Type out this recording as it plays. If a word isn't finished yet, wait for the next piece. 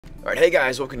Alright, hey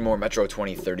guys, welcome to more Metro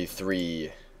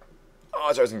 2033.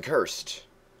 Oz and Cursed.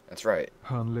 That's right.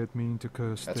 Han led me into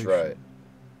Cursed That's Station. right.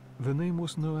 The name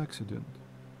was no accident.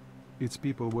 Its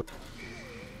people were...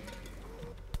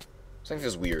 Something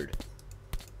feels weird.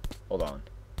 Hold on.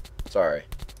 Sorry.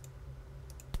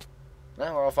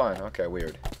 No, we're all fine. Okay,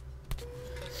 weird.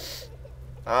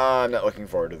 I'm not looking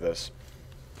forward to this.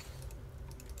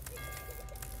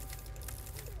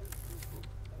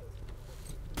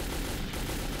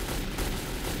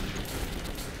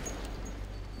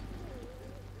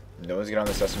 No one's get on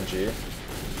this SMG.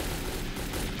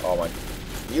 Oh my.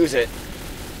 Use it!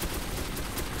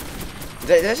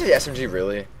 Did I say SMG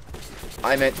really?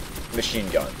 I meant machine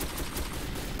gun.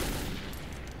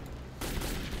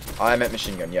 I meant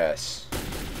machine gun, yes.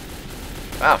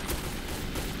 Ah!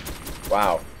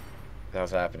 Wow. What the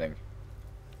hell's happening?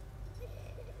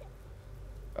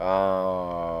 Come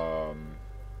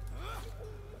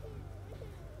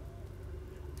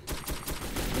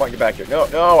on, get back here. No,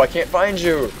 no, I can't find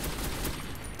you!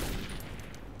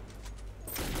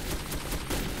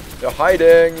 They're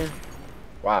hiding!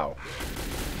 Wow.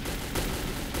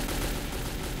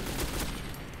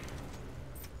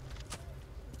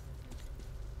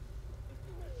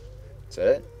 Is that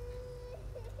it?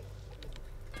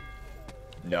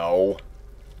 No.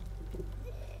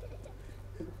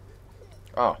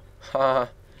 Oh. Haha.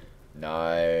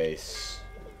 Nice.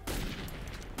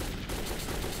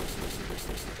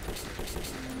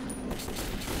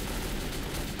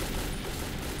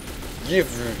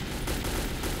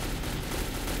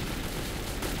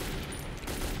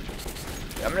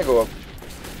 I'm gonna go up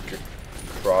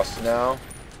across now.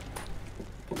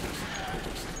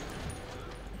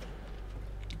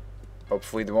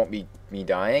 Hopefully there won't be me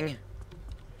dying,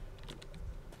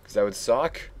 because that would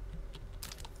suck.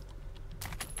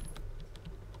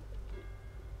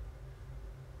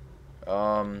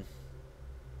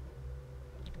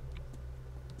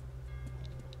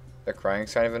 That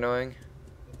crying's kind of annoying.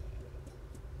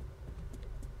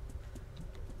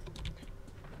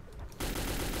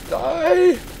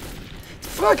 Die!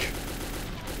 Fuck!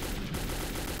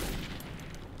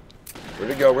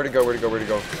 Where'd it go? Where'd it go? Where'd it go? Where'd it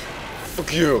go?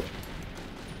 Fuck you!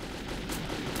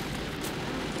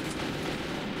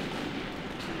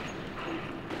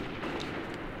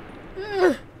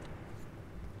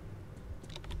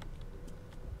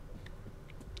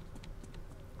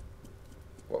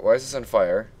 Why is this on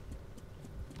fire?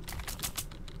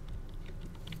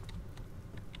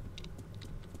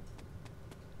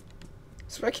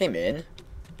 Is this where I came in?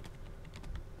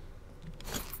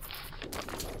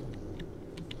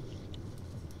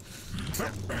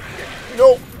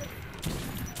 No!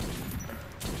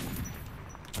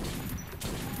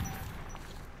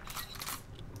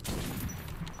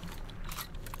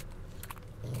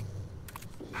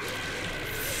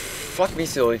 Fuck me,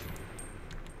 silly.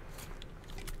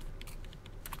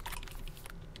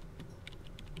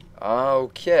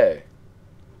 Okay.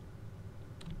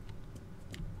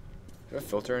 Did I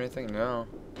filter anything? No.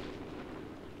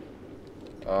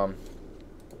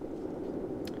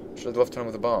 Destroy the left tunnel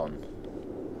with a bomb.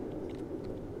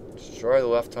 Destroy the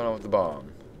left tunnel with the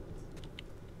bomb.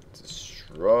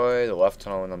 Destroy the left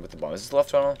tunnel with the bomb. Is this the left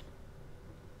tunnel?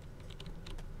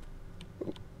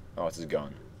 Ooh. Oh, it's his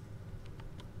gun.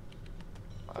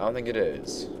 I don't think it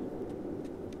is.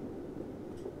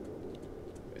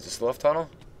 Is this the left tunnel?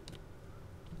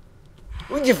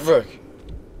 What the fuck?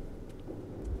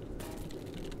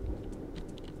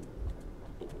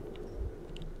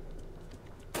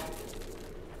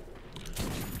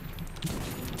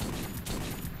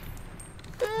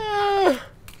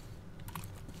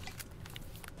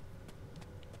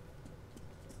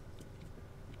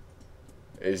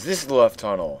 Is this the left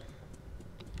tunnel?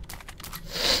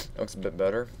 Looks a bit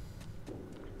better.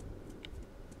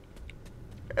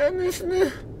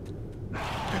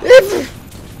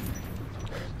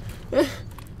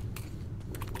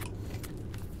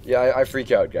 Yeah, I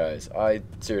freak out, guys. I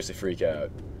seriously freak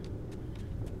out.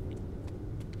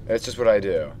 It's just what I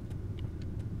do.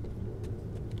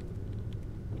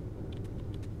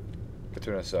 Get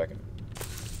to it in a second.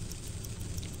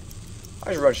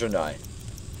 I should run, shouldn't I?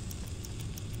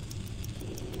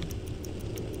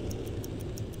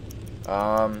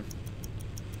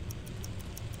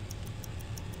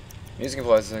 Music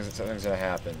implies something's gonna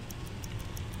happen.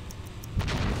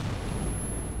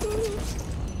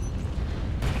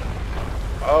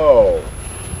 Oh.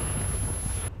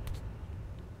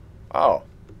 Oh.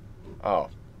 Oh.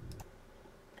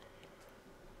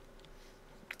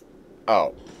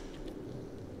 Oh.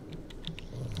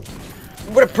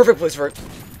 What a perfect place for a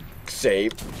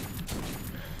save.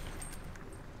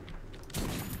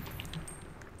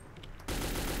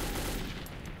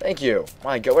 Thank you.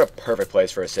 My god, what a perfect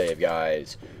place for a save,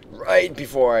 guys. Right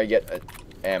before I get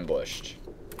ambushed.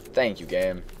 Thank you,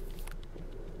 game.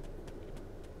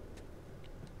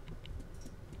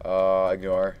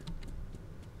 Ignore.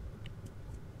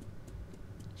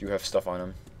 You have stuff on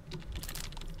him.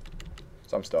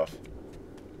 Some stuff.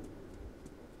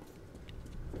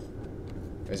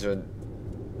 Is there...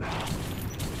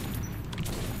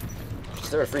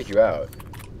 Just there to freak you out.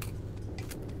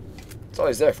 That's all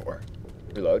he's there for.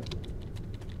 Reload.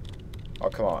 Oh,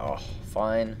 come on. Oh,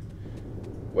 fine.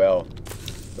 Well,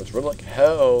 let's run like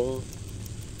hell.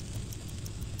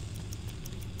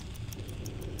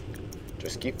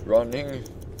 Just keep running.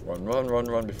 Run, run, run,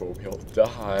 run before we all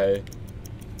die.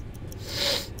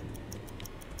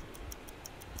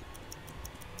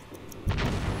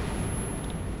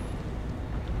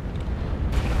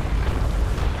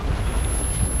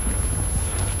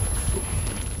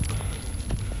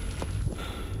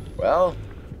 Well,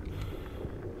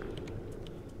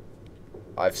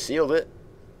 I've sealed it.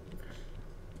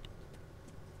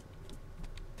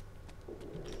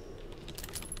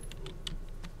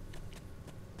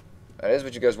 That is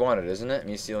what you guys wanted, isn't it?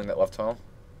 Me sealing that left tunnel?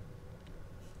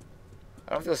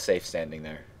 I don't feel safe standing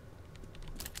there.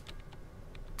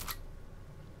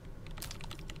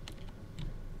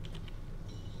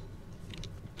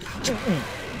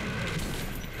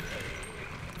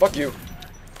 Fuck you.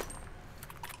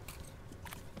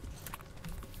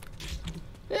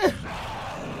 Yeah.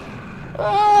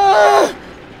 Ah!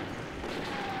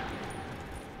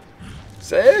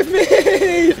 Save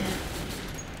me!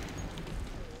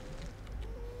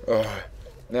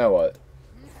 Now what?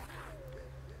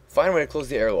 Find a way to close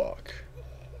the airlock.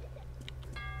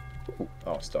 Ooh.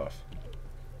 Oh, stuff.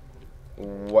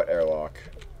 What airlock?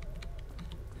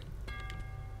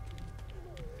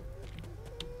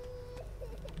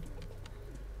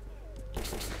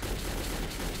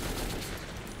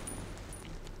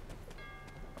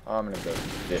 I'm gonna go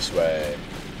this way.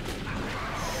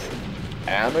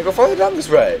 And I'm gonna go farther down this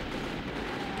way.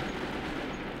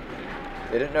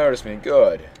 They didn't notice me.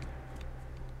 Good.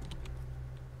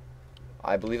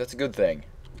 I believe that's a good thing.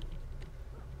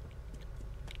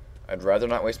 I'd rather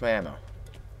not waste my ammo.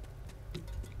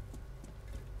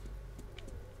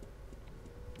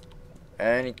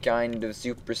 Any kind of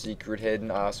super secret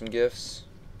hidden awesome gifts?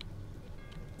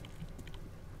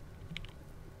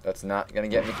 That's not gonna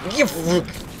get me.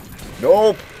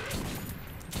 Nope.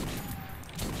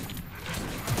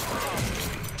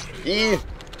 E.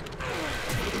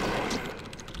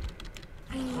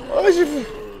 Oh,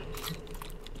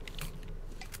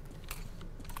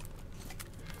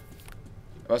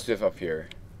 must be up here.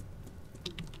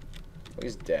 Oh,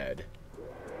 he's dead.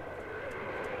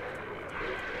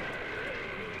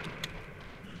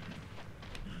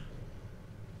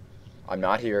 I'm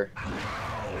not here.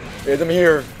 Yes, I'm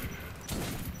here.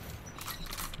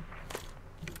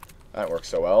 That works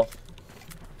so well.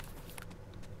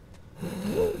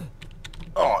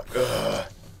 Oh, ugh.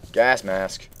 Gas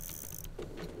mask.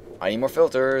 I need more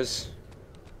filters.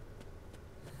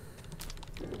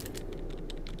 Do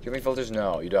you have any filters?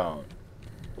 No, you don't.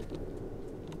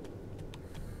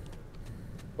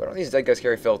 Why don't these dead guys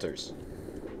carry filters?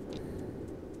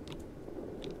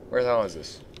 Where the hell is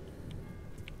this?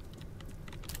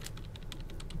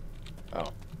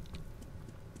 Oh.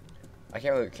 I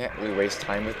can't really waste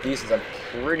time with these since I'm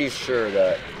pretty sure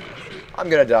that I'm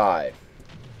gonna die.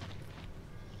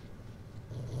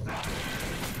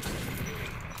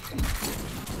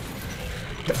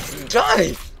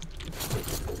 Die!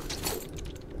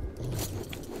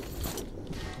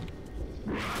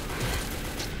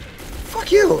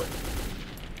 Fuck you!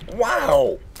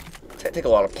 Wow! That take a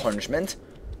lot of punishment.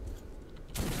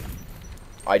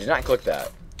 I did not click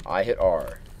that. I hit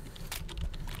R.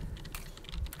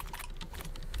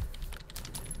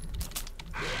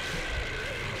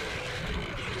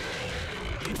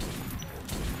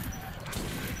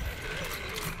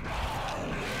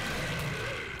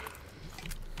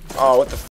 Oh, what the f